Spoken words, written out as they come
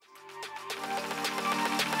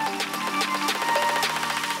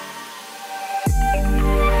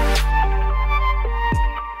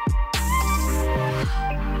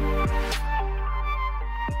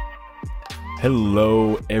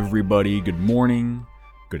Hello, everybody. Good morning,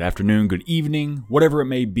 good afternoon, good evening, whatever it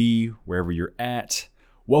may be, wherever you're at.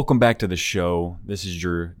 Welcome back to the show. This is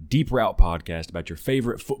your Deep Route podcast about your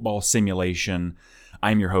favorite football simulation.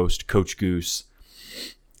 I'm your host, Coach Goose.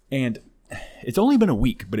 And it's only been a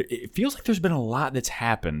week, but it feels like there's been a lot that's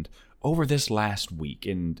happened over this last week.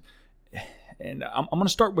 And I'm going to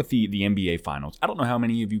start with the NBA Finals. I don't know how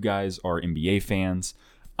many of you guys are NBA fans.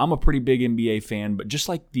 I'm a pretty big NBA fan, but just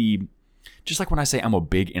like when I say I'm a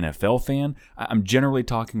big NFL fan, I'm generally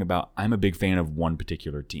talking about I'm a big fan of one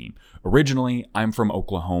particular team. Originally, I'm from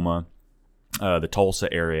Oklahoma, the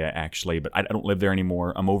Tulsa area actually, but I don't live there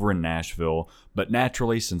anymore. I'm over in Nashville. But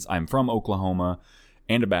naturally, since I'm from Oklahoma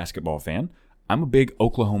and a basketball fan, I'm a big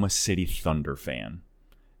Oklahoma City Thunder fan.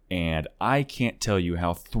 And I can't tell you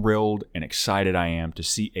how thrilled and excited I am to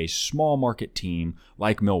see a small market team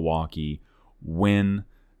like Milwaukee win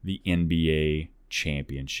the NBA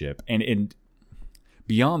championship. And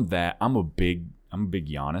beyond that, I'm a big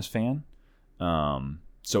Giannis fan.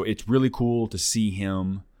 So it's really cool to see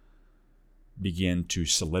him begin to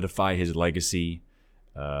solidify his legacy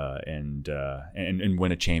and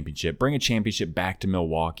win a championship, bring a championship back to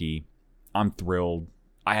Milwaukee. I'm thrilled.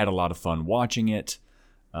 I had a lot of fun watching it.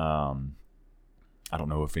 I don't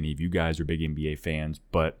know if any of you guys are big NBA fans,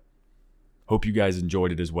 but hope you guys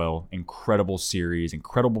enjoyed it as well. Incredible series,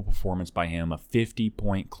 incredible performance by him, a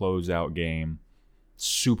 50-point closeout game.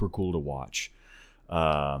 Super cool to watch.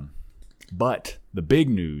 But the big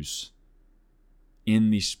news in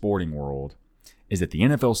the sporting world is that the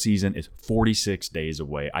NFL season is 46 days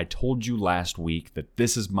away. I told you last week that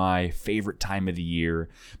this is my favorite time of the year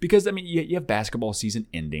because, I mean, you have basketball season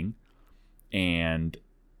ending and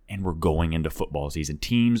we're going into football season.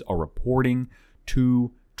 Teams are reporting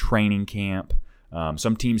to training camp.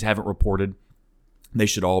 Some teams haven't reported. They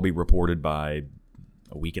should all be reported by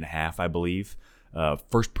a week and a half, I believe.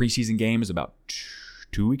 First preseason game is about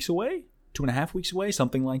 2 weeks away, 2.5 weeks away,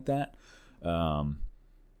 something like that. I'm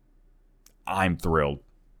thrilled.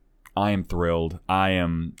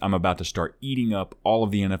 I'm about to start eating up all of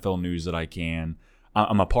the NFL news that I can.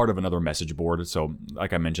 I'm a part of another message board. So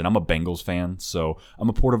like I mentioned, I'm a Bengals fan. So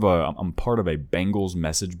I'm part of a Bengals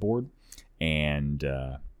message board. And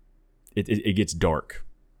it gets dark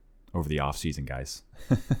over the off season, guys.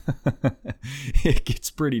 It gets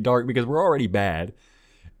pretty dark because we're already bad,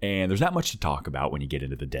 and there's not much to talk about when you get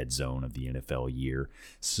into the dead zone of the NFL year.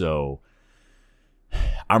 So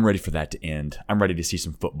I'm ready for that to end. I'm ready to see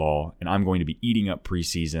some football, and I'm going to be eating up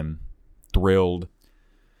preseason. Thrilled.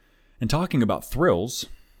 And talking about thrills,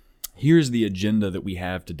 here's the agenda that we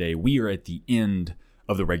have today. We are at the end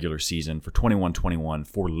of the regular season for 21-21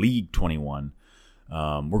 for League 21.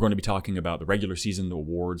 We're going to be talking about the regular season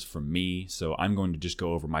awards from me. So I'm going to just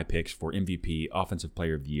go over my picks for MVP, Offensive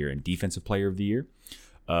Player of the Year, and Defensive Player of the Year.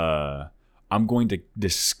 I'm going to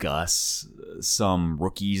discuss some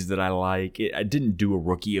rookies that I like. I didn't do a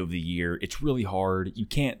Rookie of the Year. It's really hard. You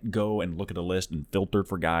can't go and look at a list and filter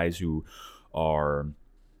for guys who are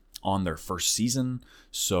on their first season.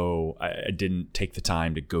 So I didn't take the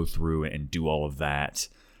time to go through and do all of that.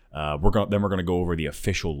 We're going to go over the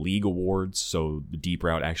official league awards. So the Deep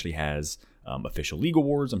Route actually has official league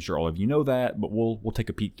awards. I'm sure all of you know that, but we'll take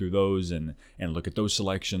a peek through those and look at those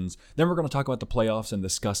selections. Then we're going to talk about the playoffs and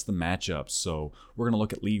discuss the matchups. So we're going to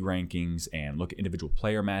look at league rankings and look at individual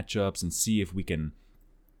player matchups and see if we can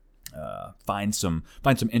find some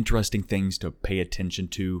interesting things to pay attention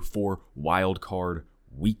to for wild card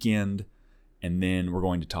weekend. And then we're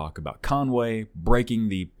going to talk about Conway breaking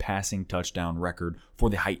the passing touchdown record for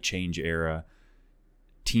the height change era.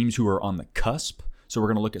 Teams who are on the cusp. So we're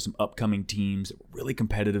going to look at some upcoming teams that were really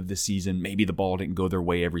competitive this season. Maybe the ball didn't go their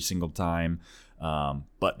way every single time,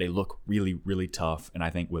 but they look really, really tough. And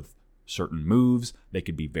I think with certain moves, they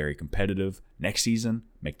could be very competitive next season,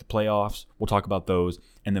 make the playoffs. We'll talk about those.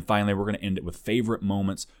 And then finally, we're going to end it with favorite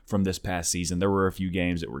moments from this past season. There were a few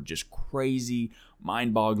games that were just crazy,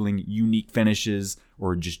 mind-boggling, unique finishes,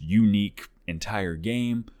 or just unique entire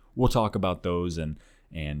game. We'll talk about those and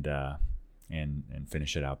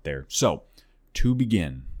finish it out there. So, to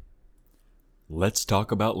begin, let's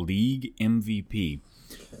talk about League MVP.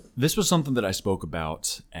 This was something that I spoke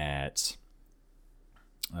about at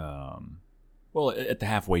the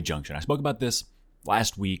halfway junction. I spoke about this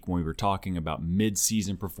last week when we were talking about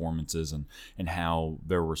mid-season performances and how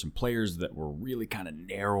there were some players that were really kind of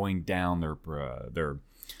narrowing down their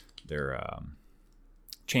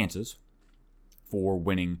chances for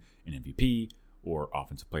winning an MVP or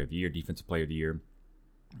Offensive Player of the Year, Defensive Player of the Year.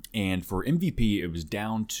 And for MVP, it was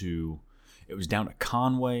down to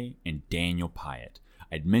Conway and Daniel Pyatt.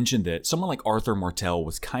 I'd mentioned that someone like Arthur Martell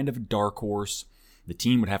was kind of a dark horse. The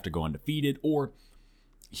team would have to go undefeated, or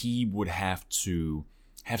he would have to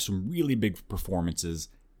have some really big performances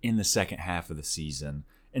in the second half of the season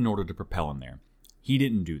in order to propel him there. He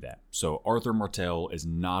didn't do that. So Arthur Martell is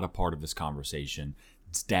not a part of this conversation.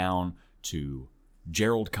 It's down to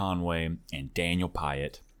Gerald Conway and Daniel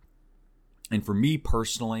Pyatt. And for me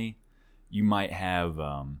personally, you might have,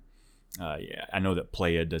 I know that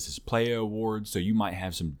Playa does his Playa Awards, so you might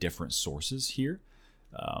have some different sources here.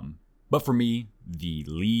 But for me, the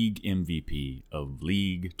league MVP of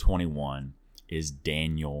League 21 is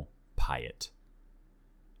Daniel Pyatt.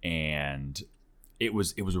 And it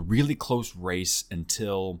was a really close race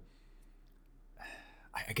until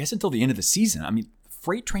the end of the season. I mean,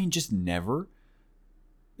 Freight Train just never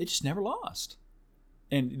lost.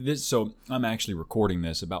 And so I'm actually recording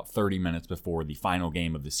this about 30 minutes before the final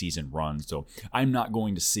game of the season runs. So I'm not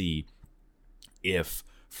going to see if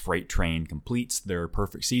Freight Train completes their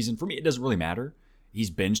perfect season. For me, it doesn't really matter. He's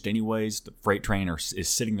benched anyways. The Freight Train is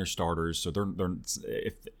sitting their starters, so and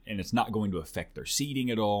it's not going to affect their seeding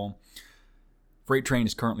at all. Freight Train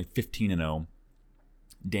is currently 15-0.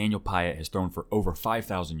 Daniel Pyatt has thrown for over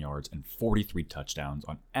 5,000 yards and 43 touchdowns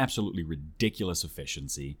on absolutely ridiculous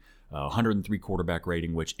efficiency. 103 quarterback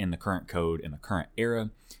rating, which in the current code, in the current era,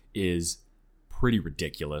 is pretty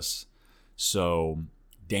ridiculous. So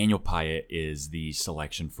Daniel Pyatt is the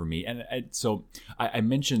selection for me. And so I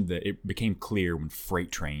mentioned that it became clear when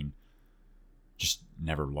Freight Train just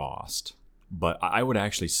never lost. But I would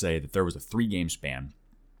actually say that there was a 3-game span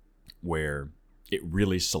where it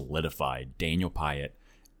really solidified Daniel Pyatt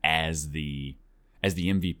as the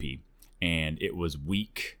MVP. And it was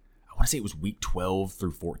week 12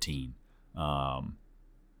 through 14. I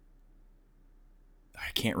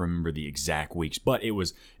can't remember the exact weeks, but it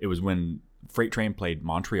was when Freight Train played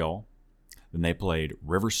Montreal, then they played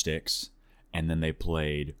River Styx, and then they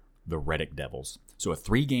played the Reddick Devils. So a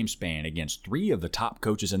 3-game span against 3 of the top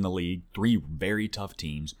coaches in the league, 3 very tough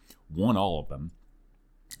teams, won all of them,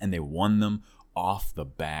 and they won them off the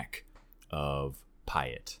back of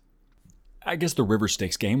Pyatt. I guess the River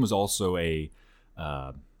Styx game was also a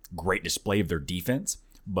great display of their defense,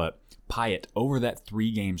 but Pyatt, over that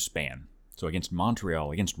 3-game span, so against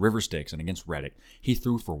Montreal, against River Styx, and against Reddick, he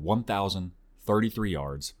threw for 1,033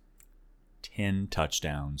 yards, 10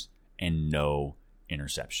 touchdowns, and no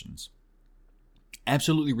interceptions.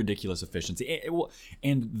 Absolutely ridiculous efficiency.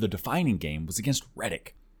 And the defining game was against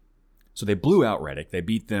Reddick. So they blew out Reddick. They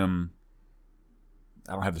beat them,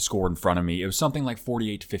 I don't have the score in front of me. It was something like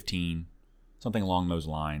 48-15. Something along those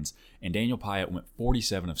lines. And Daniel Pyatt went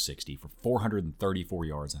 47 of 60 for 434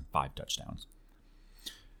 yards and 5 touchdowns.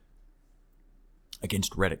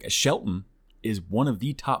 Against Reddick. Shelton is one of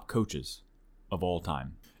the top coaches of all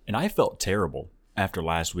time. And I felt terrible after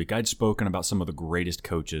last week. I'd spoken about some of the greatest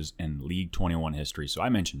coaches in League 21 history. So I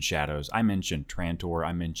mentioned Shadows. I mentioned Trantor.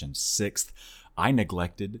 I mentioned Sixth. I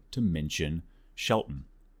neglected to mention Shelton.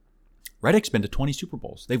 Reddick's been to 20 Super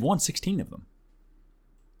Bowls. They've won 16 of them.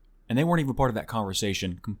 And they weren't even part of that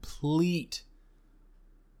conversation. Complete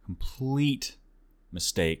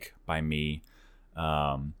mistake by me.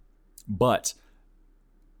 But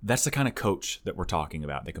that's the kind of coach that we're talking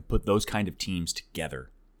about. They can put those kind of teams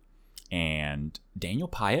together. And Daniel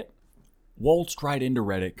Pyatt waltzed right into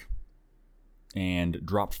Reddick and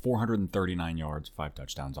dropped 439 yards, 5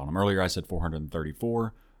 touchdowns on him. Earlier I said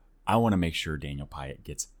 434. I want to make sure Daniel Pyatt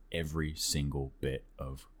gets every single bit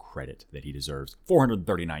of credit that he deserves.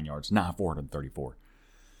 439 yards, not 434.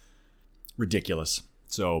 Ridiculous.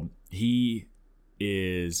 So he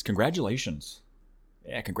is, congratulations.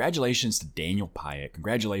 Yeah, congratulations to Daniel Pyatt.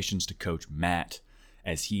 Congratulations to Coach Matt,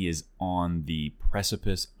 as he is on the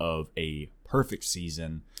precipice of a perfect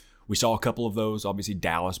season. We saw a couple of those. Obviously,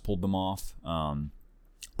 Dallas pulled them off.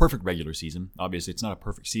 Perfect regular season. Obviously, it's not a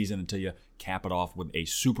perfect season until you cap it off with a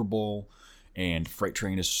Super Bowl. And Freight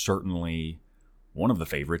Train is certainly one of the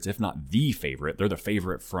favorites, if not the favorite. They're the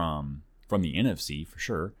favorite from the NFC for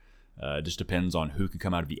sure. It just depends on who can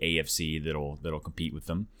come out of the AFC that'll compete with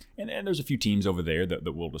them. And there's a few teams over there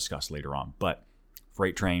that we'll discuss later on. But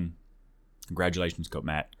Freight Train, congratulations,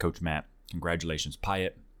 Coach Matt. Congratulations,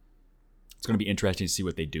 Pyatt. It's going to be interesting to see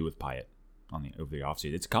what they do with Pyatt over the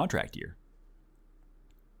offseason. It's a contract year.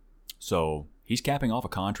 So he's capping off a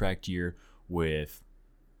contract year with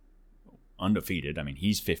undefeated. I mean,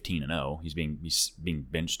 he's 15-0. He's being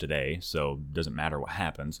benched today, so it doesn't matter what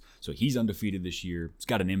happens. So he's undefeated this year. He's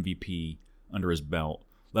got an MVP under his belt.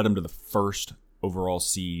 Led him to the first overall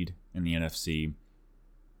seed in the NFC.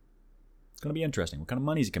 It's going to be interesting. What kind of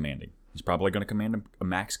money is he commanding? He's probably going to command a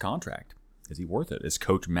max contract. Is he worth it? Is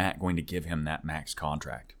Coach Matt going to give him that max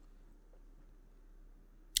contract?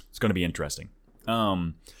 It's going to be interesting.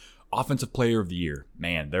 Offensive Player of the Year.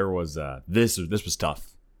 Man, there was this was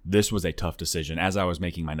tough. This was a tough decision. As I was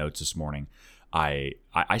making my notes this morning, I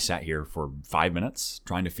sat here for 5 minutes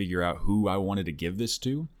trying to figure out who I wanted to give this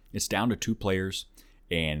to. It's down to 2 players,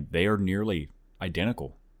 and they are nearly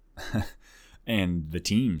identical. And the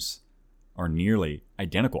teams are nearly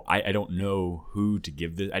identical. I don't know who to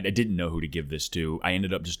give this. I didn't know who to give this to. I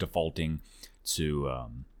ended up just defaulting to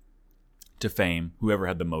fame, whoever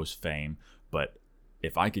had the most fame. But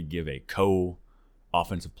if I could give a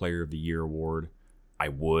co-offensive player of the year award, I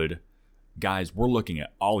would. Guys, we're looking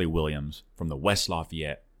at Ollie Williams from the West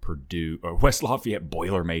Lafayette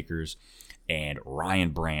Boilermakers and Ryan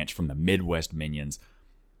Branch from the Midwest Minions.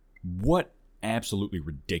 What absolutely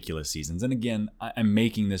ridiculous seasons. And again, I'm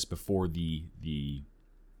making this before the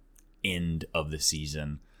end of the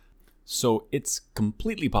season. So it's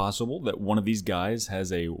completely possible that one of these guys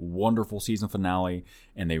has a wonderful season finale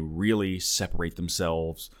and they really separate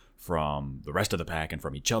themselves from the rest of the pack and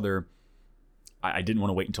from each other. I didn't want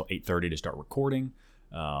to wait until 8:30 to start recording.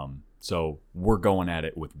 So we're going at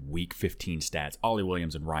it with Week 15 stats. Ollie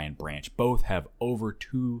Williams and Ryan Branch both have over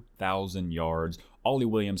 2,000 yards. Ollie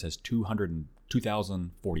Williams has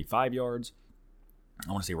 2,045 yards.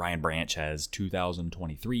 I want to say Ryan Branch has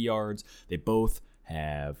 2,023 yards. They both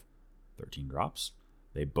have 13 drops.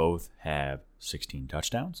 They both have 16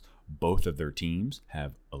 touchdowns. Both of their teams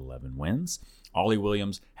have 11 wins. Ollie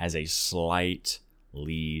Williams has a slight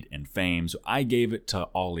lead in fame, so I gave it to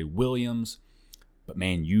Ollie Williams. But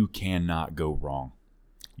man, you cannot go wrong.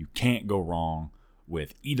 You can't go wrong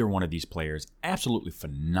with either one of these players. Absolutely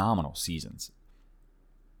phenomenal seasons.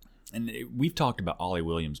 And we've talked about Ollie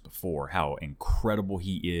Williams before, how incredible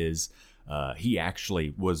he is. He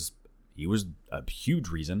actually was a huge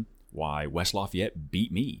reason why West Lafayette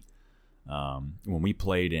beat me when we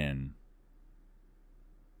played in,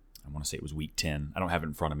 I want to say it was Week 10. I don't have it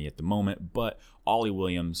in front of me at the moment, but Ollie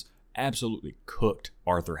Williams absolutely cooked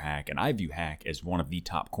Arthur Hack, and I view Hack as one of the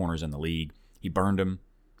top corners in the league. He burned him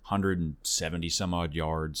 170 some odd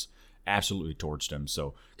yards, absolutely torched him.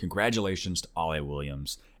 So congratulations to Ollie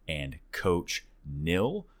Williams and Coach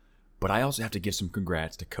Nil. But I also have to give some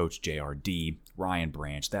congrats to Coach JRD, Ryan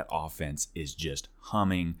Branch. That offense is just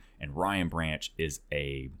humming, and Ryan Branch is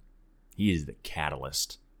the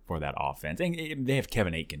catalyst for that offense. And they have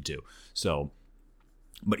Kevin Aiken too. So,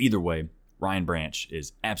 but either way, Ryan Branch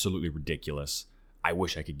is absolutely ridiculous. I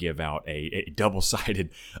wish I could give out a double-sided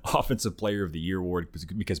Offensive Player of the Year award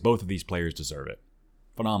because both of these players deserve it.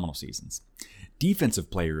 Phenomenal seasons. Defensive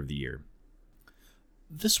Player of the Year.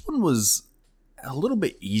 This one was a little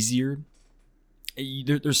bit easier.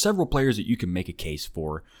 There's several players that you can make a case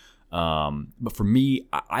for. But for me,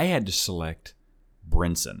 I had to select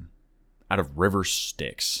Brinson out of River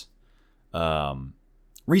Styx.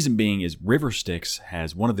 Reason being is River Styx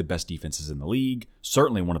has one of the best defenses in the league,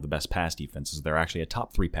 certainly one of the best pass defenses. They're actually a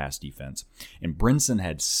top 3 pass defense. And Brinson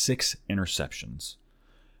had 6 interceptions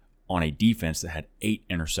on a defense that had 8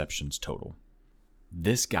 interceptions total.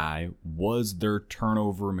 This guy was their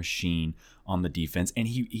turnover machine on the defense, and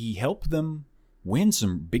he helped them win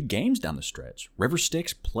some big games down the stretch. River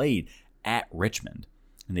Styx played at Richmond,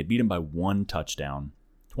 and they beat him by 1 touchdown,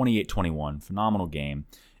 28-21, phenomenal game.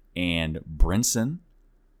 And Brinson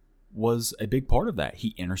was a big part of that.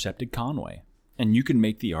 He intercepted Conway. And you can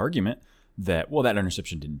make the argument that, well, that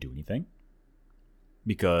interception didn't do anything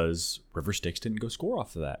because River Styx didn't go score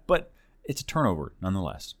off of that. But it's a turnover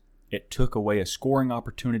nonetheless. It took away a scoring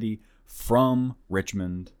opportunity from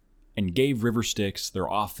Richmond and gave River Styx their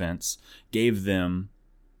offense, gave them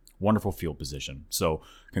wonderful field position. So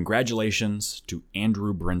congratulations to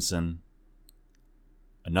Andrew Brinson.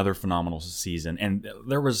 Another phenomenal season, and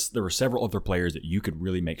there were several other players that you could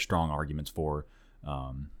really make strong arguments for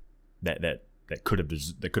that could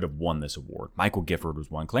have won this award. Michael Gifford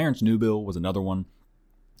was one. Clarence Newbill was another one.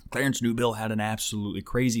 Clarence Newbill had an absolutely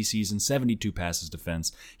crazy season, 72 passes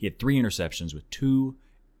defense. He had 3 interceptions with 2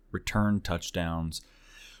 return touchdowns.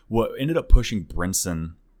 What ended up pushing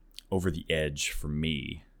Brinson over the edge for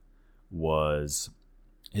me was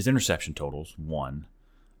his interception totals, 1.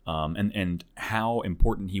 And how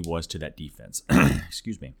important he was to that defense.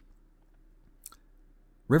 Excuse me.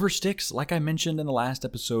 River Styx, like I mentioned in the last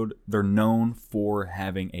episode, they're known for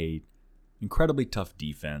having a incredibly tough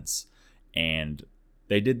defense, and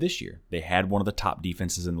they did this year. They had one of the top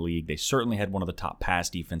defenses in the league. They certainly had one of the top pass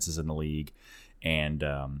defenses in the league, and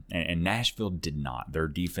Nashville did not. Their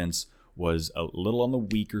defense was a little on the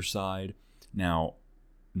weaker side. Now,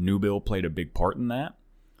 Newbill played a big part in that.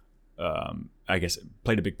 I guess,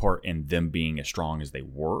 played a big part in them being as strong as they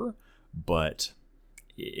were, but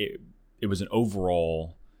it was an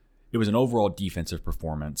overall defensive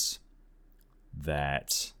performance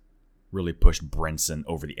that really pushed Brinson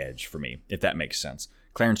over the edge for me, if that makes sense.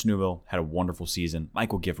 Clarence Newell had a wonderful season.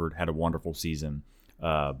 Michael Gifford had a wonderful season.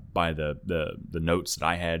 By the notes that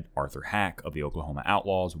I had, Arthur Hack of the Oklahoma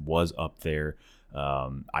Outlaws was up there.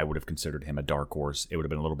 I would have considered him a dark horse. It would have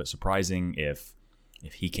been a little bit surprising if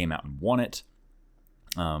he came out and won it,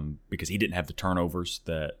 because he didn't have the turnovers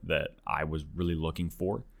that I was really looking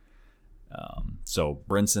for. So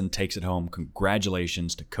Brinson takes it home.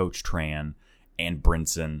 Congratulations to Coach Tran and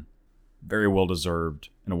Brinson. Very well deserved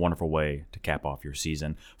in a wonderful way to cap off your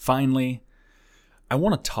season. Finally, I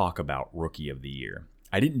want to talk about Rookie of the Year.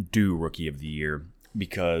 I didn't do Rookie of the Year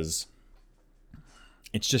because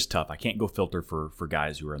it's just tough. I can't go filter for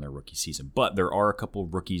guys who are in their rookie season. But there are a couple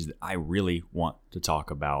of rookies that I really want to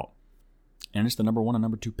talk about. And it's the number 1 and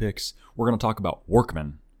number 2 picks. We're going to talk about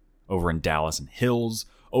Workman over in Dallas and Hills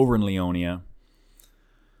over in Leonia.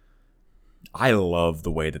 I love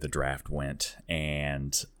the way that the draft went,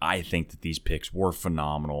 and I think that these picks were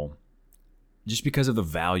phenomenal just because of the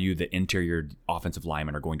value that interior offensive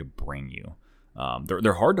linemen are going to bring you.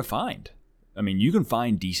 They're hard to find. I mean, you can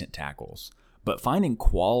find decent tackles, but finding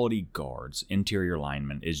quality guards, interior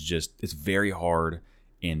linemen, it's very hard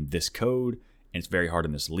in this code, and it's very hard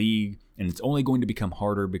in this league, and it's only going to become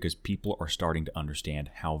harder because people are starting to understand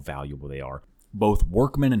how valuable they are. Both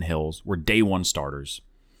Workman and Hills were day one starters,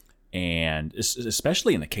 and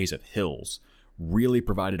especially in the case of Hills, really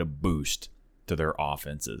provided a boost to their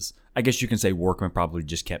offenses. I guess you can say Workman probably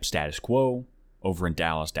just kept status quo over in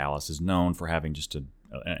Dallas. Dallas is known for having just an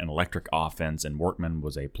electric offense, and Workman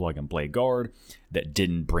was a plug-and-play guard that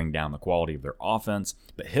didn't bring down the quality of their offense.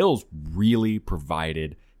 But Hills really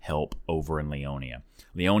provided help over in Leonia.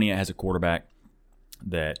 Leonia has a quarterback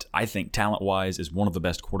that I think talent-wise is one of the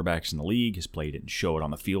best quarterbacks in the league. Has played it and showed it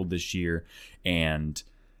on the field this year, and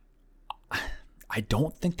I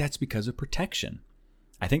don't think that's because of protection.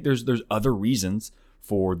 I think there's other reasons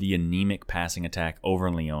for the anemic passing attack over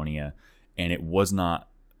in Leonia, and it was not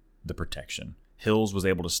the protection. Hills was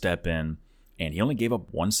able to step in, and he only gave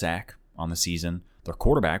up 1 sack on the season. Their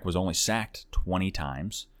quarterback was only sacked 20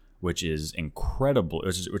 times, which is incredible.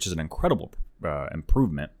 Which is an incredible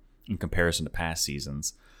improvement in comparison to past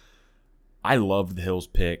seasons. I loved the Hills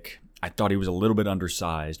pick. I thought he was a little bit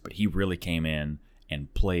undersized, but he really came in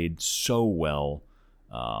and played so well.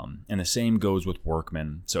 And the same goes with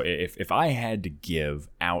Workman. So if I had to give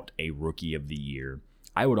out a Rookie of the Year,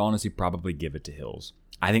 I would honestly probably give it to Hills.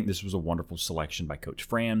 I think this was a wonderful selection by Coach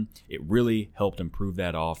Fran. It really helped improve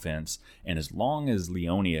that offense. And as long as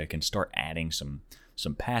Leonia can start adding some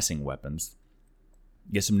passing weapons,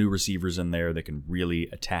 get some new receivers in there that can really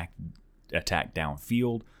attack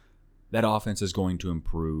downfield, that offense is going to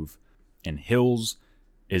improve. And Hills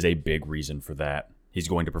is a big reason for that. He's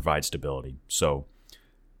going to provide stability. So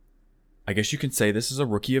I guess you can say this is a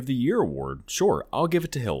Rookie of the Year award. Sure, I'll give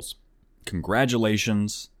it to Hills.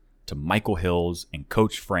 Congratulations to Michael Hills and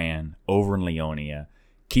Coach Fran over in Leonia.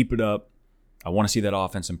 Keep it up. I want to see that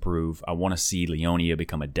offense improve. I want to see Leonia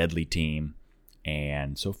become a deadly team.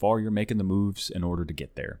 And so far, you're making the moves in order to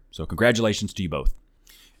get there. So congratulations to you both.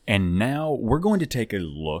 And now we're going to take a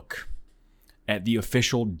look at the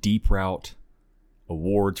official Deep Route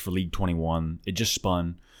awards for League 21. It just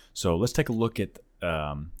spun. So let's take a look at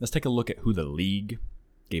who the league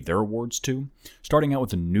gave their awards to. Starting out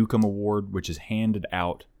with the Newcomb Award, which is handed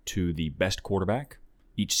out to the best quarterback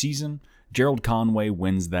each season. Gerald Conway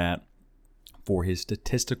wins that for his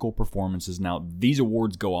statistical performances. Now, these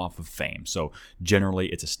awards go off of fame, so generally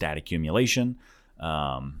it's a stat accumulation.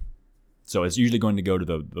 So it's usually going to go to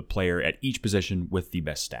the player at each position with the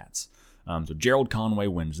best stats. So Gerald Conway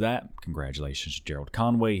wins that. Congratulations to Gerald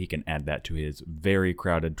Conway. He can add that to his very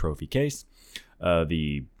crowded trophy case.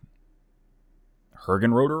 The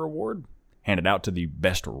Hergenroder Award, handed out to the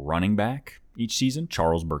best running back each season,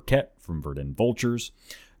 Charles Burkett from Verdun Vultures.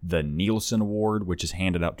 The Nielsen Award, which is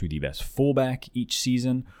handed out to the best fullback each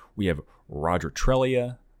season. We have Roger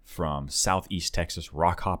Trelia from Southeast Texas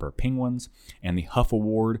Rockhopper Penguins. And the Huff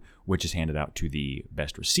Award, which is handed out to the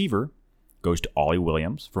best receiver, goes to Ollie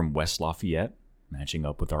Williams from West Lafayette, matching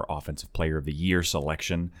up with our Offensive Player of the Year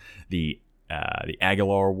selection. The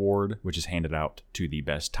Aguilar Award, which is handed out to the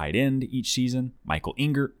best tight end each season, Michael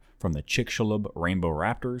Ingert from the Chicxulub Rainbow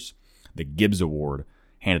Raptors. The Gibbs Award,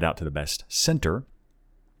 handed out to the best center,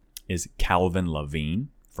 is Calvin Levine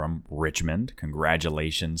from Richmond.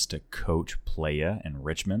 Congratulations to Coach Playa and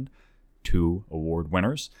Richmond, 2 award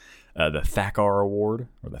winners. The Thacker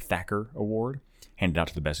Award, handed out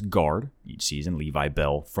to the best guard each season, Levi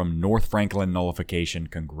Bell. From North Franklin Nullification,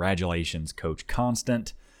 congratulations, Coach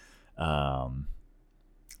Constant.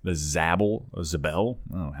 The Zabel,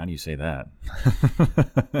 oh, how do you say that?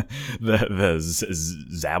 the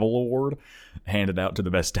Zabel Award, handed out to the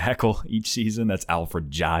best tackle each season. That's Alfred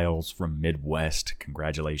Giles from Midwest.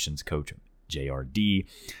 Congratulations, Coach JRD.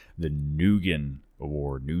 The Nugent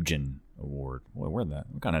Award.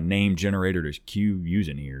 What kind of name generator does Q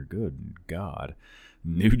using here? Good God.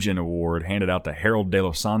 Nugent Award, handed out to Harold De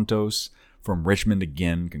Los Santos from Richmond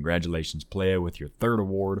again. Congratulations, player, with your third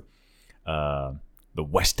award. The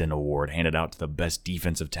Weston Award, handed out to the best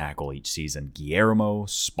defensive tackle each season, Guillermo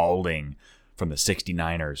Spalding from the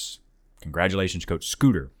 69ers. Congratulations, Coach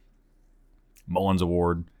Scooter. Mullins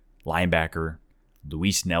Award, linebacker,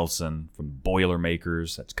 Luis Nelson from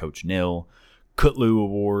Boilermakers. That's Coach Nil. Kutlu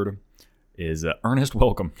Award is Ernest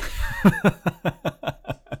Welcome.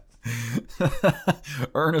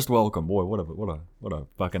 Ernest Welcome. Boy, what a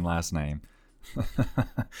fucking last name.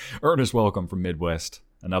 Ernest Welcome from Midwest.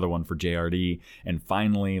 Another one for JRD. And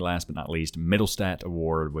finally, last but not least, Middlestat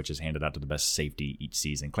Award, which is handed out to the best safety each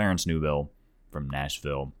season, Clarence Newville from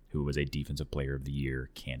Nashville, who was a Defensive Player of the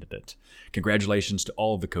Year candidate. Congratulations to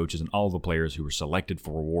all of the coaches and all of the players who were selected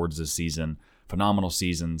for awards this season. Phenomenal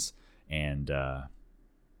seasons, and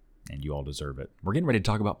you all deserve it. We're getting ready to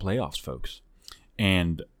talk about playoffs, folks.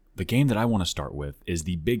 And the game that I want to start with is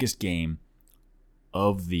the biggest game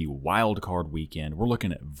of the wild card weekend. We're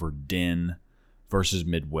looking at Verdun versus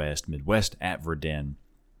Midwest. Midwest at Verdun.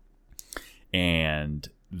 And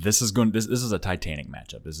this is a titanic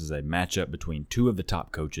matchup. This is a matchup between two of the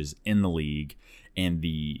top coaches in the league, and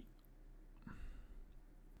the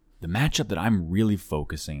matchup that I'm really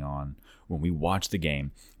focusing on when we watch the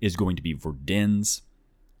game is going to be Verdun's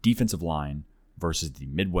defensive line versus the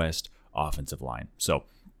Midwest offensive line. So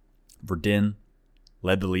Verdun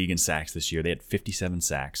led the league in sacks this year. They had 57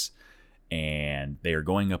 sacks, and they are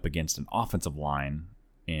going up against an offensive line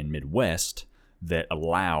in Midwest that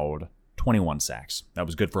allowed 21 sacks. That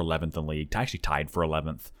was good for 11th in the league. Actually tied for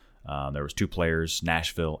 11th. There was two players,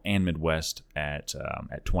 Nashville and Midwest, at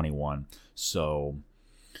 21. So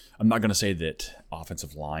I'm not going to say that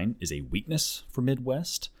offensive line is a weakness for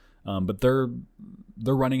Midwest, but they're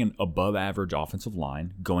running an above average offensive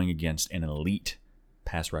line going against an elite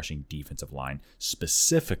pass rushing defensive line.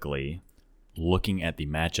 Specifically, looking at the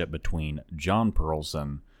matchup between John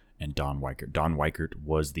Perlson and Don Weichert. Don Weichert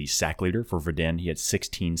was the sack leader for Verdun. He had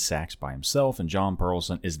 16 sacks by himself, and John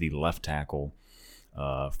Perlson is the left tackle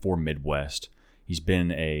for Midwest. He's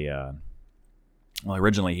been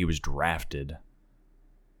originally he was drafted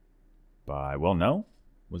by, who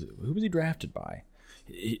was he drafted by?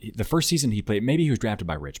 The first season he played, maybe he was drafted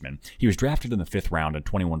by Richmond. He was drafted in the 5th round in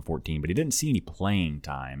 21-14, but he didn't see any playing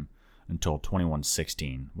time until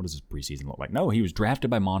 21-16. What does his preseason look like? No, he was drafted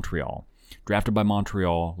by Montreal.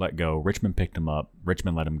 Let go. Richmond picked him up.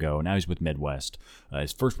 Richmond let him go. Now he's with Midwest.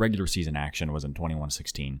 His first regular season action was in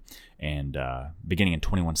 21-16. And beginning in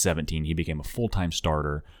 21-17, he became a full-time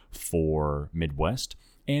starter for Midwest.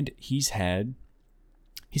 And he's had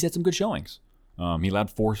some good showings. He allowed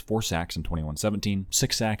four sacks in 21-17,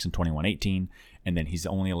 6 sacks in 21-18, and then he's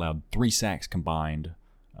only allowed 3 sacks combined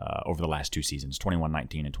over the last 2 seasons,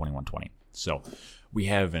 21-19 and 21-20. So we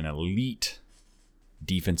have an elite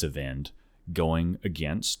defensive end going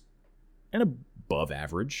against an above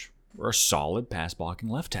average or a solid pass blocking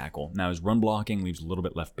left tackle. Now his run blocking leaves a little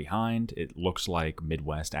bit left behind. It looks like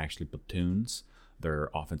Midwest actually platoons their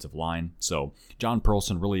offensive line. So John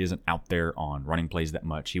Perlson really isn't out there on running plays that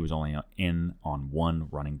much. He was only in on 1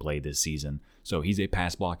 running play this season. So he's a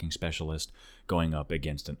pass blocking specialist going up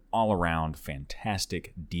against an all-around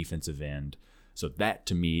fantastic defensive end. So that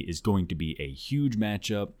to me is going to be a huge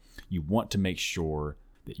matchup. You want to make sure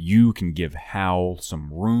that you can give Howell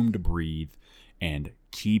some room to breathe, and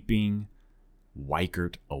keeping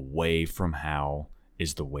Weichert away from Howell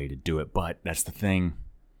is the way to do it. But that's the thing.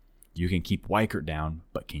 You can keep Weichert down,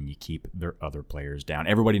 but can you keep their other players down?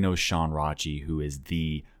 Everybody knows Sean Rachi, who is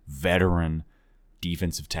the veteran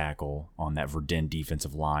defensive tackle on that Verdun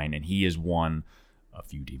defensive line, and he has won a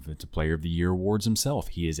few Defensive Player of the Year awards himself.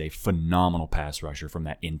 He is a phenomenal pass rusher from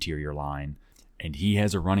that interior line, and he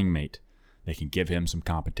has a running mate that can give him some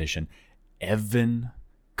competition. Evan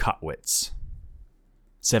Kotwitz,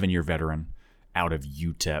 7-year veteran out of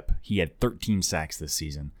UTEP. He had 13 sacks this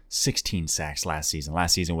season, 16 sacks last season.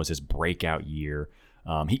 Last season was his breakout year.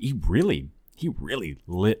 He really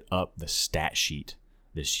lit up the stat sheet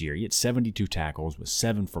this year. He had 72 tackles with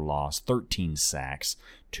 7 for loss, 13 sacks,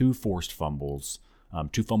 2 forced fumbles,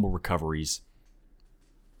 2 fumble recoveries.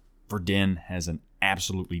 Verdun has an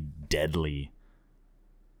absolutely deadly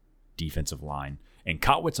defensive line. And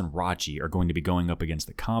Kotwitz and Rachi are going to be going up against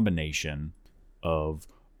the combination of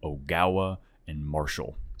Ogawa and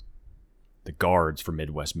Marshall, the guards for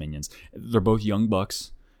Midwest Minions. They're both young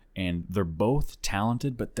bucks, and they're both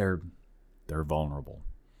talented, but they're vulnerable.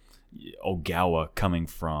 Ogawa coming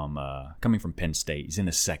from Penn State. He's in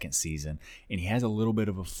his second season, and he has a little bit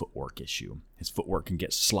of a footwork issue. His footwork can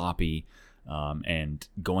get sloppy, and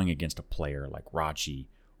going against a player like Rachi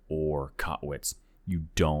or Kotwitz, you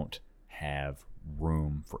don't have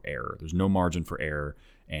room for error. There's no margin for error,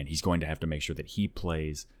 and he's going to have to make sure that he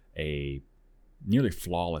plays a nearly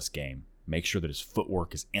flawless game. Make sure that his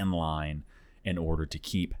footwork is in line in order to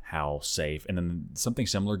keep Howell safe. And then something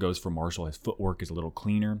similar goes for Marshall. His footwork is a little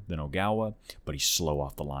cleaner than Ogawa, but he's slow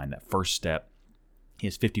off the line. That first step, he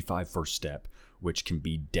has 55 first step, which can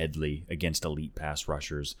be deadly against elite pass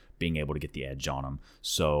rushers, being able to get the edge on them.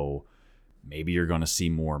 So maybe you're going to see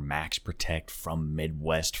more max protect from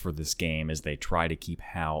Midwest for this game as they try to keep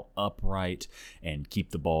Howell upright and keep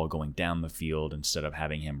the ball going down the field instead of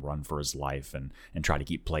having him run for his life and try to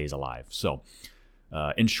keep plays alive. So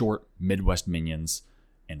in short, Midwest Minions.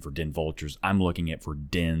 And for Den Vultures, I'm looking at for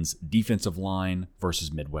Den's defensive line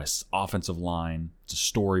versus Midwest's offensive line. It's a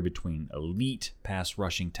story between elite pass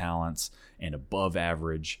rushing talents and above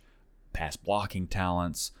average pass blocking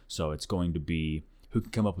talents. So it's going to be who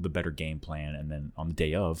can come up with a better game plan, and then on the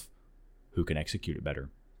day of, who can execute it better.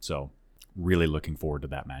 So really looking forward to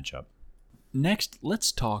that matchup. Next,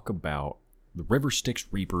 let's talk about the River Styx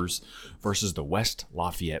Reapers versus the West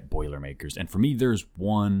Lafayette Boilermakers. And for me, there's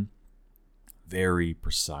one very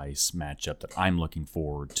precise matchup that I'm looking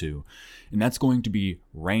forward to, and that's going to be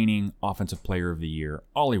reigning Offensive Player of the Year,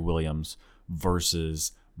 Ollie Williams,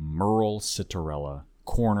 versus Merle Citarella,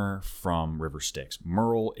 corner from River Styx.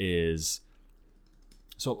 Merle is,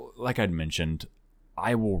 so like I'd mentioned,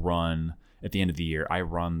 I will run, at the end of the year, I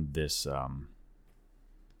run this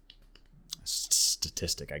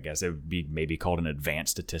statistic, I guess. It would be maybe called an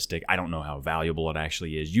advanced statistic. I don't know how valuable it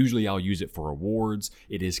actually is. Usually I'll use it for awards.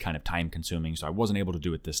 It is kind of time consuming, so I wasn't able to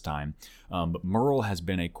do it this time. But Merle has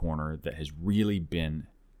been a corner that has really been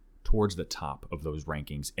towards the top of those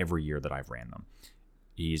rankings every year that I've ran them.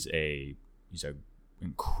 He's a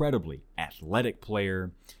incredibly athletic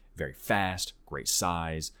player, very fast, great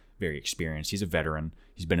size, very experienced. He's a veteran.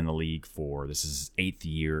 He's been in the league this is his 8th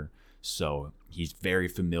year. So he's very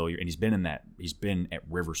familiar, and he's been at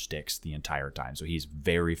River Styx the entire time. So he's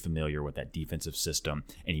very familiar with that defensive system,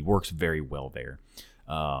 and he works very well there.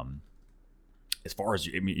 As far as,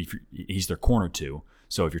 he's their corner 2.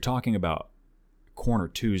 So if you're talking about corner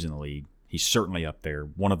 2s in the league, he's certainly up there,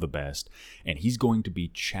 one of the best, and he's going to be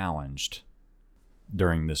challenged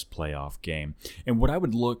during this playoff game. And what I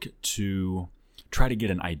would look to try to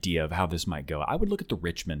get an idea of how this might go, I would look at the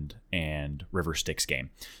Richmond and River Styx game.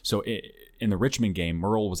 So in the Richmond game,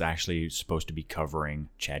 Merle was actually supposed to be covering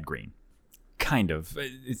Chad Green. Kind of.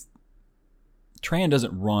 Tran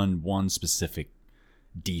doesn't run one specific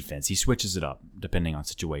defense. He switches it up depending on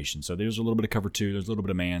situation. So there's a little bit of cover 2, there's a little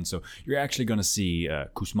bit of man. So you're actually going to see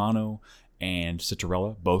Cusmano and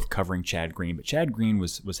Citarella both covering Chad Green. But Chad Green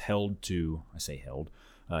was held to, I say held,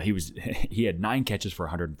 he had 9 catches for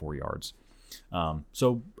 104 yards.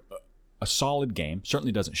 So a solid game,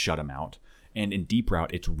 certainly doesn't shut him out. And in deep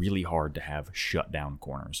route, it's really hard to have shutdown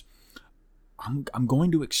corners. I'm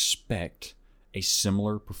going to expect a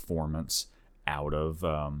similar performance out of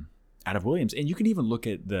Williams. And you can even look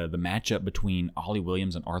at the matchup between Ollie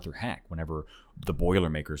Williams and Arthur Hack whenever the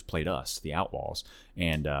Boilermakers played us, the Outlaws.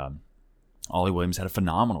 And Ollie Williams had a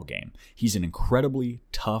phenomenal game. He's an incredibly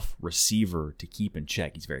tough receiver to keep in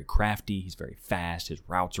check. He's very crafty. He's very fast. His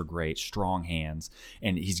routes are great, strong hands,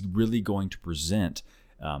 and he's really going to present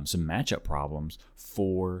some matchup problems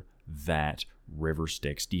for that River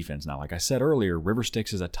Styx defense. Now, like I said earlier, River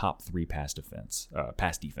Styx is a top 3 pass defense.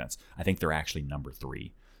 I think they're actually number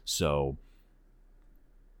 3. So,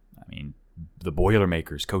 I mean, the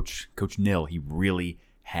Boilermakers, Coach Nill, he really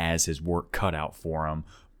has his work cut out for him.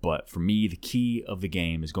 But for me, the key of the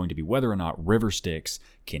game is going to be whether or not River Styx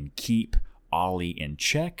can keep Ollie in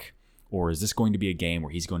check, or is this going to be a game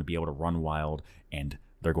where he's going to be able to run wild and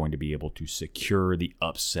they're going to be able to secure the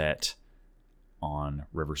upset on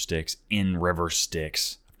River Styx in River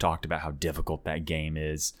Styx. I've talked about how difficult that game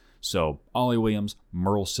is. So Ollie Williams,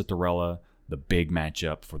 Merle Citarella, the big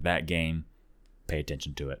matchup for that game. Pay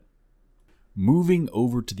attention to it. Moving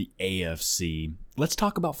over to the AFC, let's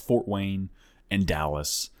talk about Fort Wayne and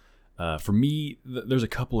Dallas. For me, there's a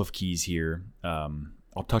couple of keys here.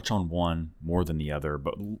 I'll touch on one more than the other,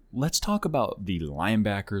 but let's talk about the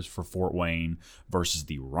linebackers for Fort Wayne versus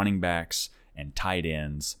the running backs and tight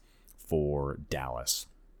ends for Dallas.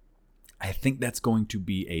 I think that's going to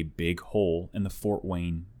be a big hole in the Fort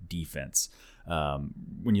Wayne defense.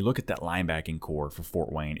 When you look at that linebacking core for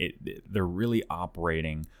Fort Wayne, they're really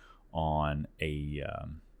operating on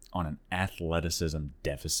an athleticism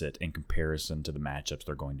deficit in comparison to the matchups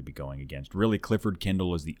they're going to be going against. Really, Clifford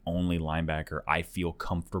Kendall is the only linebacker I feel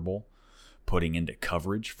comfortable putting into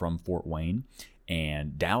coverage from Fort Wayne,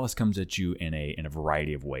 and Dallas comes at you in a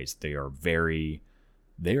variety of ways. They are very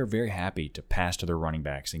happy to pass to their running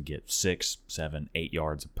backs and get 6, 7, 8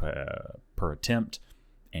 yards per attempt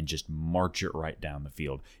and just march it right down the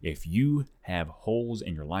field. If you have holes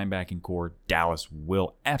in your linebacking core, Dallas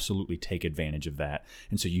will absolutely take advantage of that.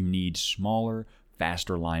 And so you need smaller,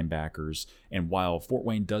 faster linebackers. And while Fort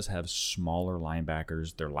Wayne does have smaller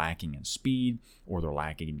linebackers, they're lacking in speed or they're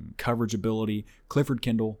lacking in coverage ability. Clifford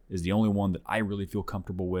Kendall is the only one that I really feel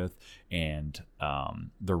comfortable with. And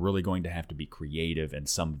they're really going to have to be creative in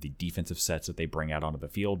some of the defensive sets that they bring out onto the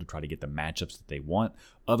field to try to get the matchups that they want.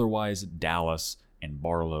 Otherwise, Dallas and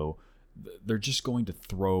Barlow, they're just going to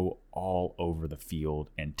throw all over the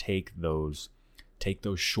field and take those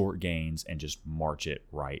short gains and just march it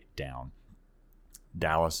right down.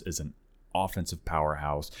 Dallas is an offensive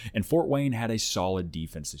powerhouse, and Fort Wayne had a solid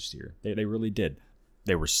defense this year. They really did.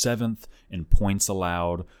 They were 7th in points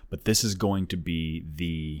allowed, but this is going to be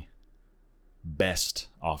the best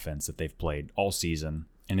offense that they've played all season,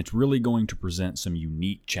 and it's really going to present some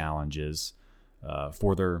unique challenges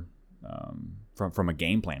for their from a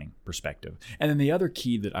game planning perspective. And then the other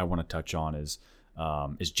key that I want to touch on is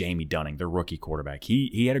Jamie Dunning, their rookie quarterback.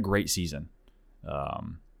 He had a great season.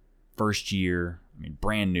 First year,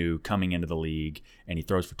 brand new, coming into the league, and he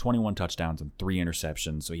throws for 21 touchdowns and 3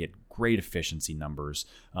 interceptions. So he had great efficiency numbers.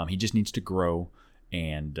 He just needs to grow,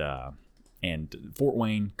 and Fort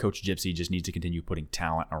Wayne, Coach Gypsy just needs to continue putting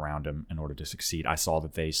talent around him in order to succeed. I saw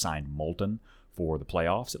that they signed Moulton for the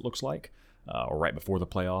playoffs, it looks like, or right before the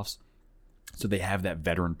playoffs. So they have that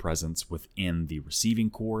veteran presence within the receiving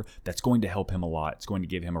core. That's going to help him a lot. It's going to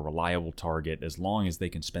give him a reliable target as long as they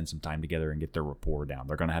can spend some time together and get their rapport down.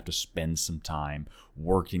 They're going to have to spend some time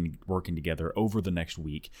working together over the next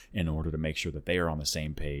week in order to make sure that they are on the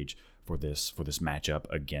same page for this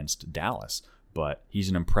matchup against Dallas. But he's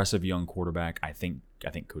an impressive young quarterback. I think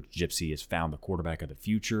Coach Gypsy has found the quarterback of the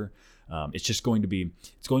future. It's going to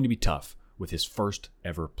be tough with his first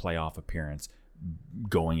ever playoff appearance,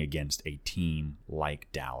 going against a team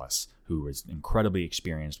like Dallas, who is incredibly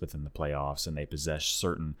experienced within the playoffs, and they possess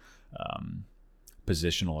certain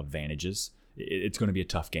positional advantages. It's going to be a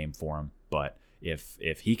tough game for him, but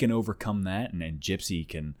if he can overcome that, and Gypsy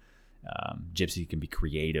can be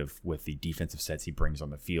creative with the defensive sets he brings on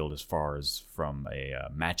the field, as far as from a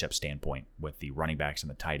matchup standpoint with the running backs and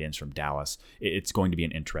the tight ends from Dallas, it's going to be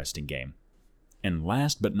an interesting game. And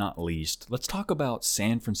last but not least, let's talk about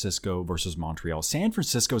San Francisco versus Montreal. San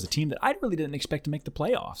Francisco is a team that I really didn't expect to make the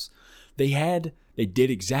playoffs. They did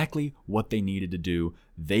exactly what they needed to do.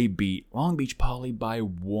 They beat Long Beach Poly by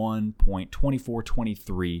 1 point,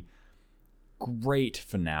 24-23. Great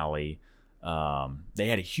finale. They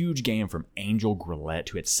had a huge game from Angel Grillette,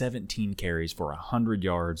 who had 17 carries for 100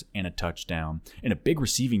 yards and a touchdown, and a big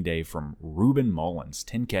receiving day from Ruben Mullins,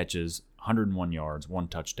 10 catches, 101 yards, 1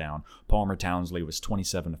 touchdown. Palmer Townsley was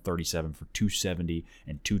 27-37 for 270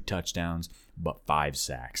 and 2 touchdowns, but 5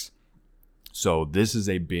 sacks. So this is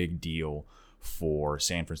a big deal for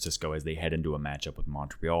San Francisco as they head into a matchup with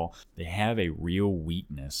Montreal. They have a real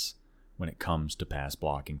weakness when it comes to pass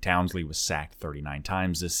blocking. Townsley was sacked 39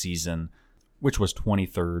 times this season, which was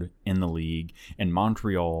 23rd in the league. And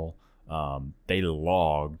Montreal, they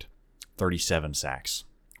logged 37 sacks,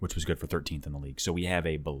 which was good for 13th in the league. So we have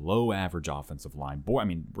a below-average offensive line.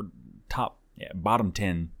 We're bottom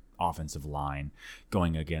 10 offensive line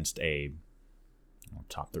going against a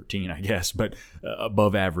top 13, I guess, but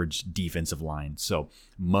above-average defensive line. So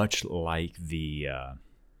much like the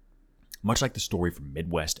story from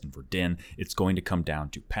Midwest and Verdun, it's going to come down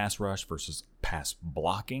to pass rush versus pass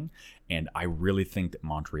blocking, and I really think that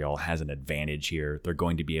Montreal has an advantage here. They're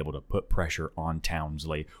going to be able to put pressure on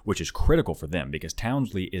Townsley, which is critical for them because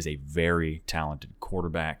Townsley is a very talented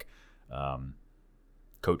quarterback.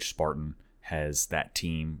 Coach Spartan has that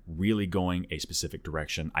team really going a specific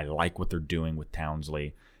direction. I like what they're doing with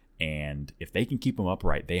Townsley, and if they can keep him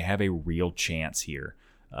upright, they have a real chance here.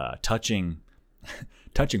 Touching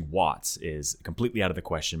Watts is completely out of the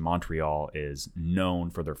question. Montreal is known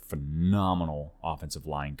for their phenomenal offensive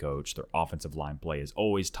line coach. Their offensive line play is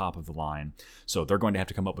always top of the line. So they're going to have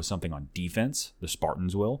to come up with something on defense, the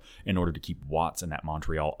Spartans will, in order to keep Watts and that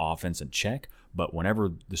Montreal offense in check. But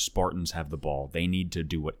whenever the Spartans have the ball, they need to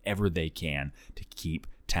do whatever they can to keep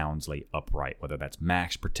Townsley upright, whether that's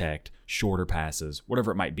max protect, shorter passes,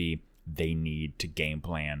 whatever it might be. They need to game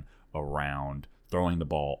plan around throwing the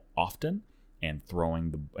ball often and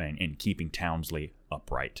and keeping Townsley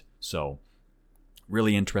upright. So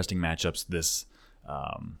really interesting matchups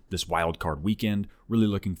this wild card weekend. Really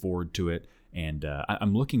looking forward to it, and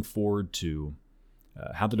I'm looking forward to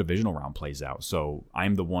how the divisional round plays out. So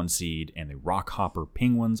I'm the 1 seed, and the Rockhopper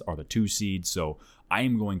Penguins are the 2 seed. So I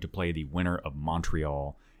am going to play the winner of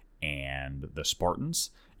Montreal and the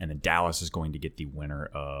Spartans, and then Dallas is going to get the winner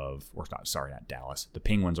of, or not Dallas. The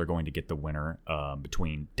Penguins are going to get the winner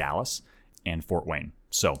between Dallas and Fort Wayne.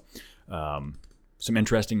 So some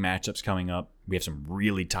interesting matchups coming up. We have some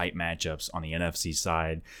really tight matchups on the NFC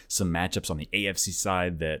side, some matchups on the AFC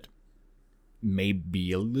side that may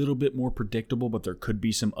be a little bit more predictable, but there could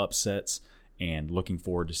be some upsets, and looking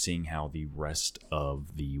forward to seeing how the rest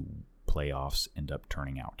of the playoffs end up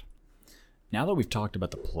turning out. Now that we've talked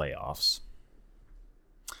about the playoffs,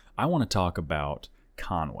 I want to talk about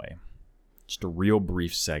Conway. Just a real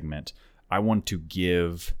brief segment. I want to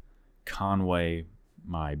give Conway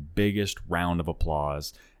my biggest round of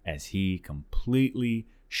applause as he completely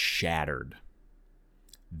shattered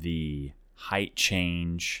the height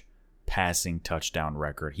change passing touchdown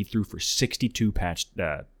record. He threw for 62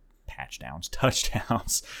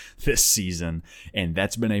 touchdowns this season, and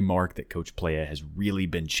that's been a mark that Coach Playa has really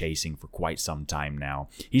been chasing for quite some time now.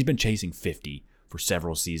 He's been chasing 50 for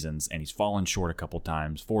several seasons, and he's fallen short a couple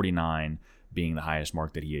times, 49 being the highest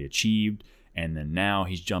mark that he had achieved, and then now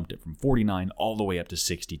he's jumped it from 49 all the way up to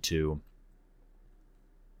 62.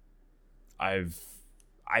 I've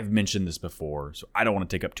mentioned this before, so I don't want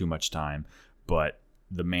to take up too much time, but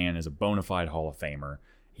the man is a bona fide Hall of Famer.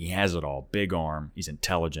 He has it all. Big arm. He's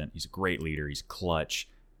intelligent. He's a great leader. He's clutch.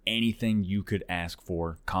 Anything you could ask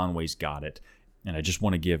for, Conway's got it. And I just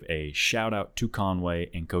want to give a shout out to Conway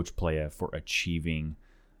and Coach Playa for achieving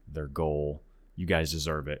their goal. You guys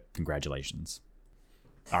deserve it. Congratulations.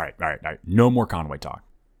 All right. No more Conway talk.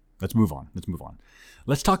 Let's move on.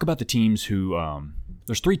 Let's talk about the teams who,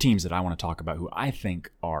 there's 3 teams that I want to talk about who I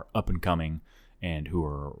think are up and coming and who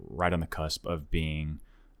are right on the cusp of being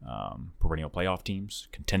perennial playoff teams,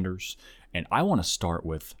 contenders. And I want to start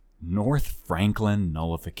with North Franklin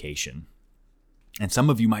Nullification. And some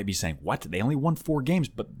of you might be saying, what? They only won 4 games,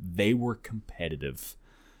 but they were competitive.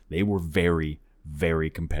 They were very, very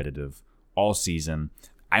competitive all season.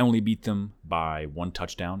 I only beat them by 1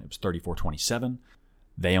 touchdown. It was 34-27.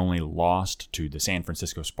 They only lost to the San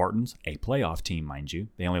Francisco Spartans, a playoff team, mind you.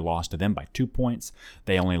 They only lost to them by 2 points.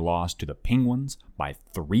 They only lost to the Penguins by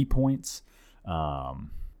 3 points.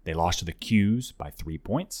 They lost to the Qs by 3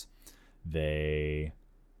 points. They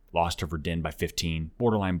lost to Verdun by 15,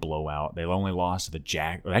 borderline blowout. They only lost to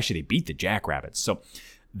they beat the Jackrabbits. So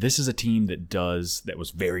this is a team that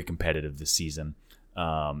was very competitive this season.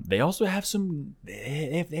 They also have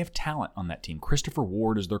they have talent on that team. Christopher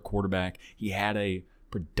Ward is their quarterback. He had a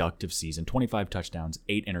productive season, 25 touchdowns,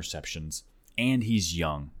 8 interceptions, and he's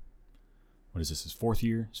young. What is this, his 4th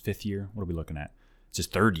year? His 5th year? What are we looking at? It's his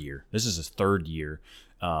 3rd year. This is his 3rd year.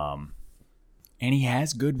 And he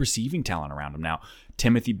has good receiving talent around him. Now,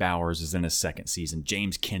 Timothy Bowers is in his 2nd season.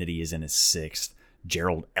 James Kennedy is in his 6th.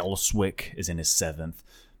 Gerald Elswick is in his 7th.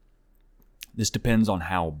 This depends on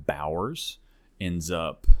how Bowers ends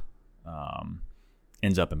up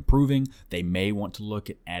improving. They may want to look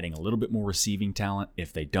at adding a little bit more receiving talent.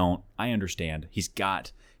 If they don't, I understand. He's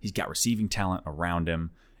got receiving talent around him,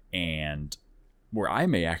 and where I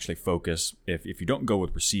may actually focus, if you don't go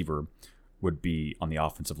with receiver, would be on the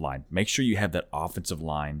offensive line. Make sure you have that offensive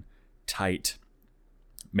line tight.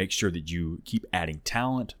 Make sure that you keep adding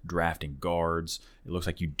talent, drafting guards. It looks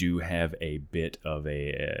like you do have a bit of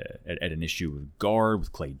an issue with guard,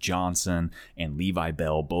 with Clay Johnson and Levi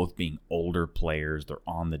Bell, both being older players. They're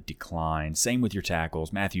on the decline. Same with your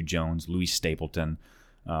tackles, Matthew Jones, Louis Stapleton,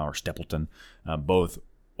 both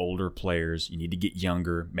older players. You need to get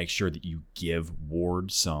younger. Make sure that you give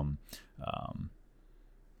Ward some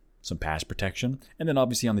pass protection. And then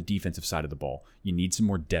obviously on the defensive side of the ball, you need some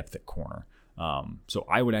more depth at corner. So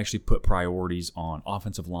I would actually put priorities on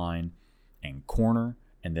offensive line and corner,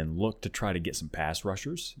 and then look to try to get some pass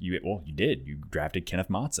rushers. You did. You drafted Kenneth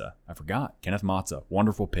Matza. I forgot. Kenneth Matza,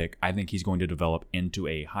 wonderful pick. I think he's going to develop into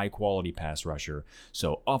a high-quality pass rusher.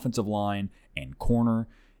 So offensive line and corner,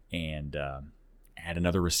 and add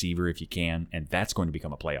another receiver if you can, and that's going to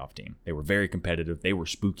become a playoff team. They were very competitive. They were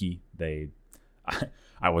spooky.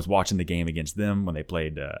 I was watching the game against them when they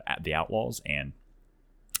played at the Outlaws, and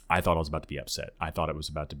I thought I was about to be upset. I thought it was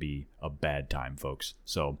about to be a bad time, folks.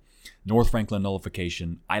 So North Franklin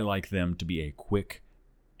Nullification, I like them to be a quick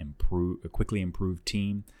a quickly improved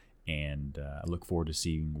team, and I look forward to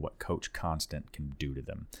seeing what Coach Constant can do to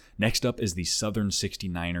them. Next up is the Southern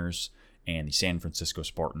 69ers and the San Francisco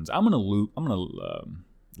Spartans. I'm gonna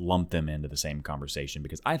lump them into the same conversation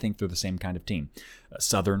because I think they're the same kind of team.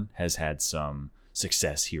 Southern has had some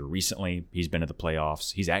success here recently. He's been to the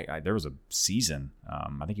playoffs. There was a season.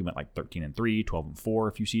 I think he went like 13-3, 12-4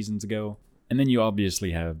 a few seasons ago. And then you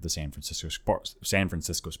obviously have the San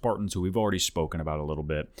Francisco Spartans, who we've already spoken about a little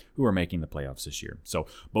bit, who are making the playoffs this year. So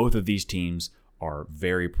both of these teams are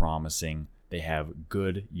very promising. They have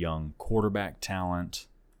good young quarterback talent.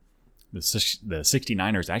 The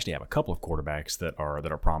 69ers actually have a couple of quarterbacks that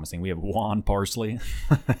are promising. We have Juan Parsley.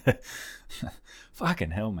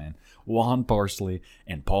 Fucking hell, man. Juan Parsley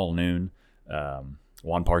and Paul Noon.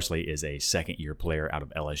 Juan Parsley is a second-year player out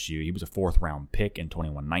of LSU. He was a fourth-round pick in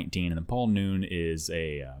 21-19, and then Paul Noon is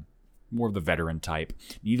a more of the veteran type.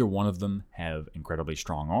 Neither one of them have incredibly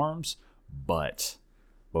strong arms, but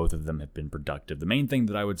both of them have been productive. The main thing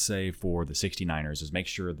that I would say for the 69ers is make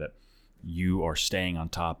sure that you are staying on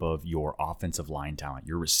top of your offensive line talent.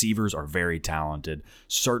 Your receivers are very talented,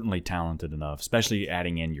 certainly talented enough, especially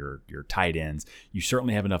adding in your tight ends. You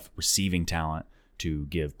certainly have enough receiving talent to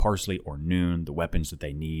give Parsley or Noon the weapons that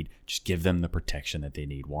they need. Just give them the protection that they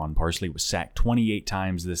need. Juan Parsley was sacked 28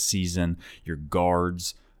 times this season. Your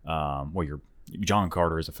guards, John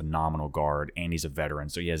Carter is a phenomenal guard, and he's a veteran,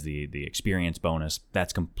 so he has the experience bonus.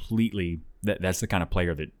 That's the kind of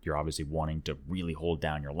player that you're obviously wanting to really hold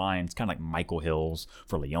down your line. It's kind of like Michael Hills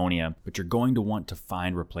for Leonia, but you're going to want to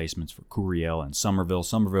find replacements for Curiel and Somerville.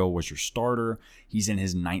 Somerville was your starter. He's in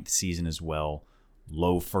his 9th season as well.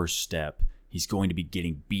 Low first step. He's going to be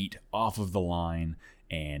getting beat off of the line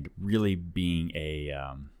and really being a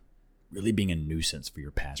nuisance for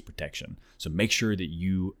your pass protection. So make sure that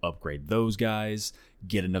you upgrade those guys.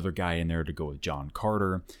 Get another guy in there to go with John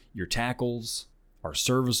Carter. Your tackles are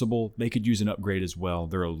serviceable. They could use an upgrade as well.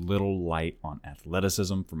 They're a little light on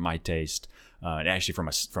athleticism for my taste. And actually, from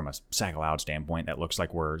a sack allowed standpoint, that looks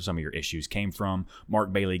like where some of your issues came from.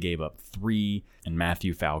 Mark Bailey gave up 3, and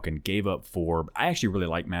Matthew Falcon gave up 4. I actually really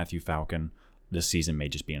like Matthew Falcon. This season may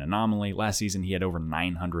just be an anomaly. Last season, he had over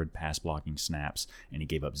 900 pass blocking snaps, and he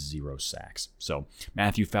gave up 0 sacks. So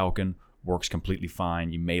Matthew Falcon works completely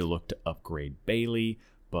fine. You may look to upgrade Bailey,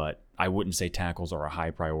 but I wouldn't say tackles are a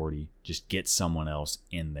high priority. Just get someone else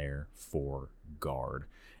in there for guard.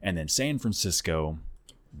 And then San Francisco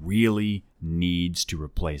really needs to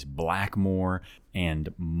replace Blackmore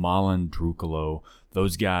and Malin Drukalo.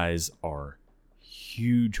 Those guys are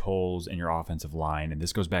huge holes in your offensive line, and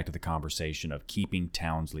this goes back to the conversation of keeping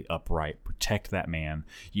Townsley upright, protect that man.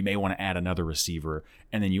 You may want to add another receiver,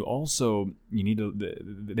 and then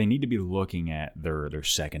they need to be looking at their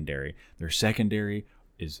secondary. Their secondary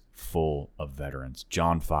is full of veterans.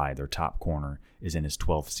 John Fye, their top corner, is in his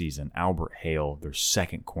 12th season. Albert Hale, their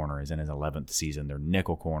second corner, is in his 11th season. Their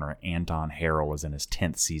nickel corner, Anton Harrell, is in his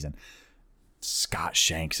 10th season. Scott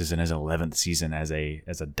Shanks is in his 11th season as a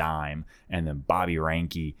dime, and then Bobby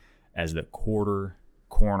Ranke as the corner,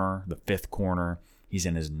 the 5th corner. He's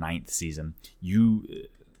in his 9th season.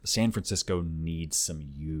 San Francisco needs some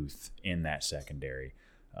youth in that secondary.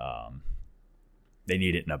 They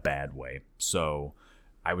need it in a bad way. So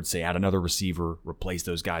I would say add another receiver, replace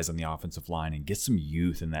those guys on the offensive line, and get some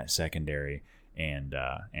youth in that secondary. And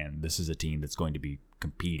this is a team that's going to be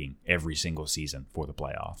competing every single season for the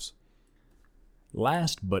playoffs.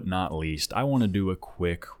 Last but not least, I want to do a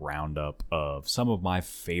quick roundup of some of my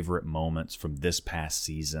favorite moments from this past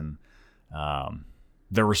season.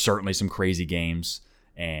 There were certainly some crazy games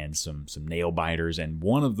and some nail biters, and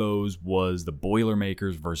one of those was the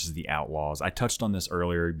Boilermakers versus the Outlaws. I touched on this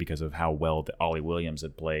earlier because of how well that Ollie Williams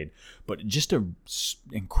had played, but just an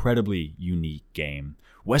incredibly unique game.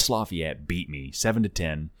 West Lafayette beat me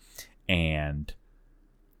 7-10, and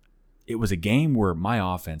it was a game where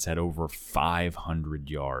my offense had over 500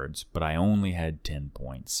 yards, but I only had 10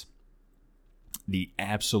 points. The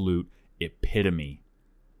absolute epitome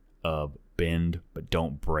of bend but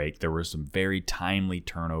don't break. There were some very timely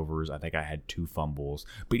turnovers. I think I had 2 fumbles.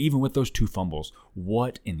 But even with those 2 fumbles,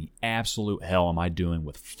 what in the absolute hell am I doing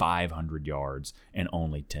with 500 yards and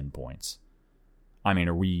only 10 points? I mean,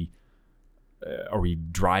 are we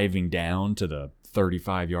driving down to the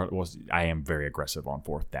 35-yard? Well, I am very aggressive on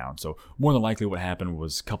 4th down. So more than likely what happened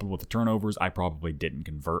was, coupled with the turnovers, I probably didn't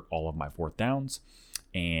convert all of my 4th downs,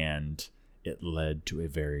 and it led to a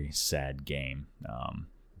very sad game.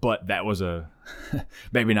 But that was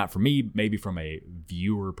maybe not for me, maybe from a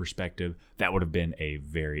viewer perspective, that would have been a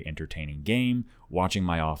very entertaining game, watching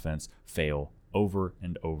my offense fail over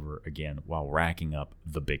and over again while racking up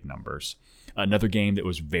the big numbers. Another game that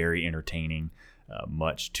was very entertaining,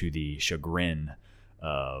 much to the chagrin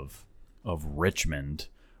of Richmond,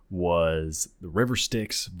 was the River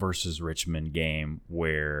Styx versus Richmond game,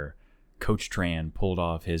 where Coach Tran pulled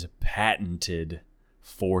off his patented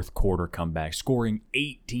fourth quarter comeback, scoring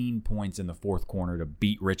 18 points in the fourth quarter to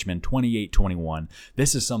beat Richmond 28-21.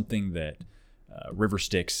 This is something that River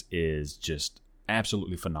Styx is just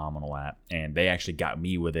absolutely phenomenal at, and they actually got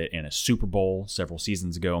me with it in a Super Bowl several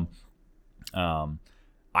seasons ago.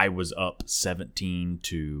 I was up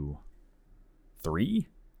 17-3.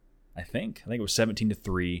 I think it was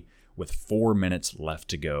 17-3 with 4 minutes left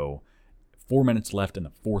to go. 4 minutes left in the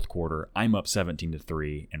fourth quarter. I'm up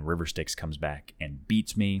 17-3, and River Styx comes back and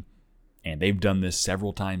beats me. And they've done this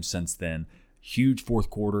several times since then. Huge fourth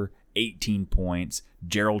quarter, 18 points.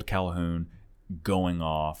 Gerald Calhoun going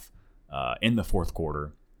off in the fourth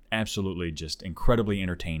quarter. Absolutely just incredibly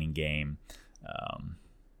entertaining game.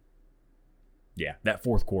 That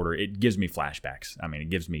fourth quarter, it gives me flashbacks. I mean, it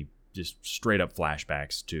gives me just straight up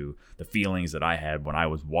flashbacks to the feelings that I had when I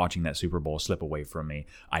was watching that Super Bowl slip away from me.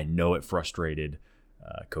 I know it frustrated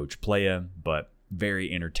Coach Playa, but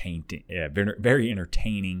very entertaining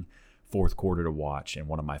fourth quarter to watch, and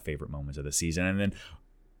one of my favorite moments of the season. And then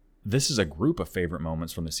this is a group of favorite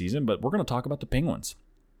moments from the season, but we're going to talk about the Penguins.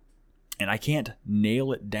 And I can't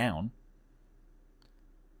nail it down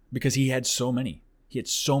because he had so many. He had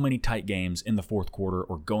so many tight games in the fourth quarter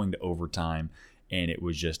or going to overtime, and it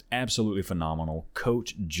was just absolutely phenomenal.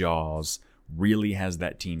 Coach Jaws really has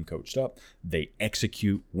that team coached up. They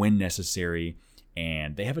execute when necessary,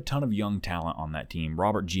 and they have a ton of young talent on that team.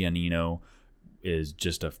 Robert Giannino is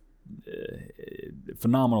just a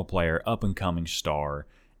phenomenal player, up-and-coming star,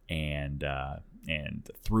 and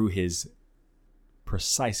through his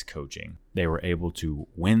precise coaching, they were able to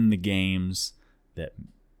win the games that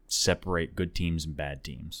separate good teams and bad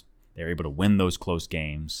teams. They were able to win those close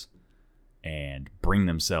games and bring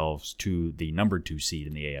themselves to the number 2 seed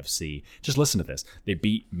in the AFC. Just listen to this. They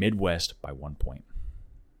beat Midwest by 1 point.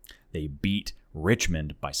 They beat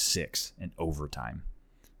Richmond by 6 in overtime.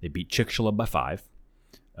 They beat Chicxulub by 5.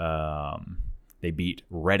 They beat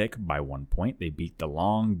Reddick by 1 point. They beat the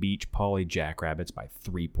Long Beach Poly Jackrabbits by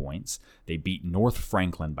 3 points. They beat North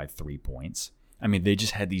Franklin by 3 points. I mean, they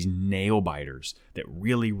just had these nail biters that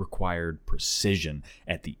really required precision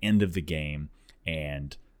at the end of the game,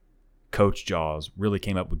 and Coach Jaws really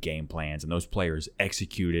came up with game plans, and those players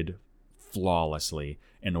executed flawlessly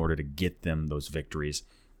in order to get them those victories.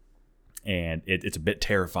 And it's a bit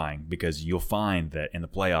terrifying because you'll find that in the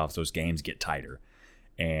playoffs, those games get tighter.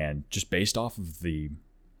 And just based off of the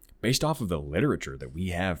literature that we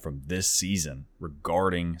have from this season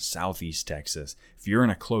regarding Southeast Texas, if you're in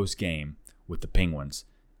a close game with the Penguins,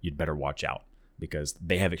 you'd better watch out because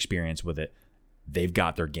they have experience with it. They've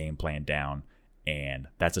got their game plan down, and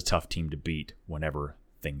that's a tough team to beat whenever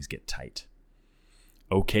things get tight.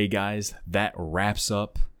 Okay, guys, that wraps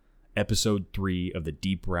up episode 3 of the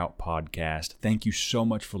Deep Route podcast. Thank you so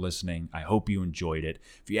much for listening. I hope you enjoyed it.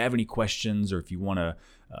 If you have any questions or if you want to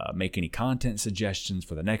make any content suggestions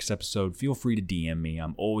for the next episode, feel free to DM me.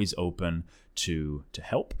 I'm always open to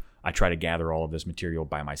help. I try to gather all of this material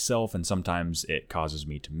by myself, and sometimes it causes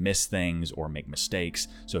me to miss things or make mistakes.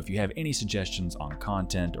 So if you have any suggestions on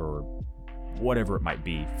content or whatever it might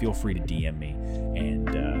be, feel free to DM me, and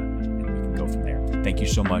we can go from there. Thank you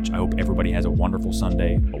so much. I hope everybody has a wonderful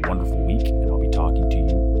Sunday, a wonderful week, and I'll be talking to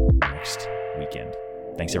you next weekend.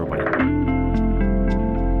 Thanks, everybody.